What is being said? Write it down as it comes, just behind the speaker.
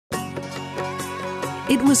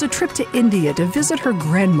It was a trip to India to visit her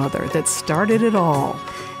grandmother that started it all.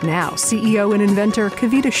 Now, CEO and inventor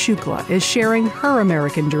Kavita Shukla is sharing her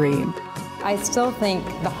American dream. I still think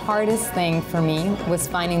the hardest thing for me was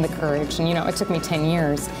finding the courage. And it took me 10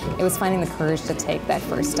 years. It was finding the courage to take that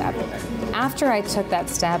first step. After I took that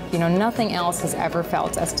step, nothing else has ever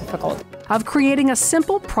felt as difficult. Of creating a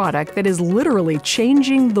simple product that is literally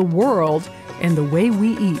changing the world and the way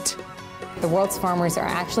we eat. The world's farmers are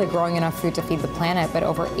actually growing enough food to feed the planet, but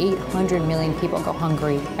over 800 million people go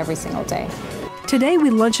hungry every single day. Today we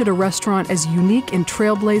lunch at a restaurant as unique and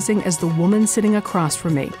trailblazing as the woman sitting across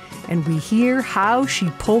from me. And we hear how she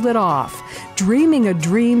pulled it off, dreaming a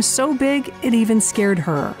dream so big it even scared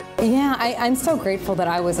her. Yeah, I'm so grateful that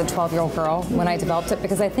I was a 12-year-old girl when I developed it,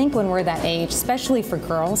 because I think when we're that age, especially for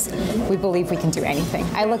girls, we believe we can do anything.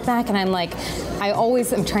 I look back and I'm like, I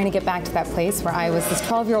always am trying to get back to that place where I was this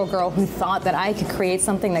 12-year-old girl who thought that I could create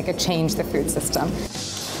something that could change the food system.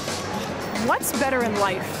 What's better in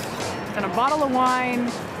life than a bottle of wine,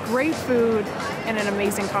 great food, and an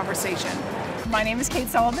amazing conversation? My name is Kate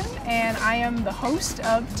Sullivan, and I am the host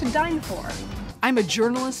of To Dine For. I'm a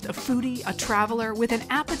journalist, a foodie, a traveler with an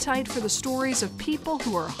appetite for the stories of people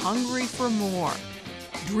who are hungry for more.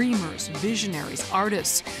 Dreamers, visionaries,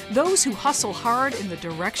 artists, those who hustle hard in the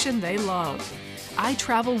direction they love. I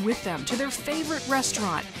travel with them to their favorite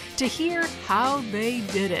restaurant to hear how they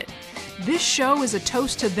did it. This show is a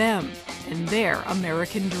toast to them and their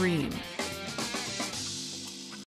American dream.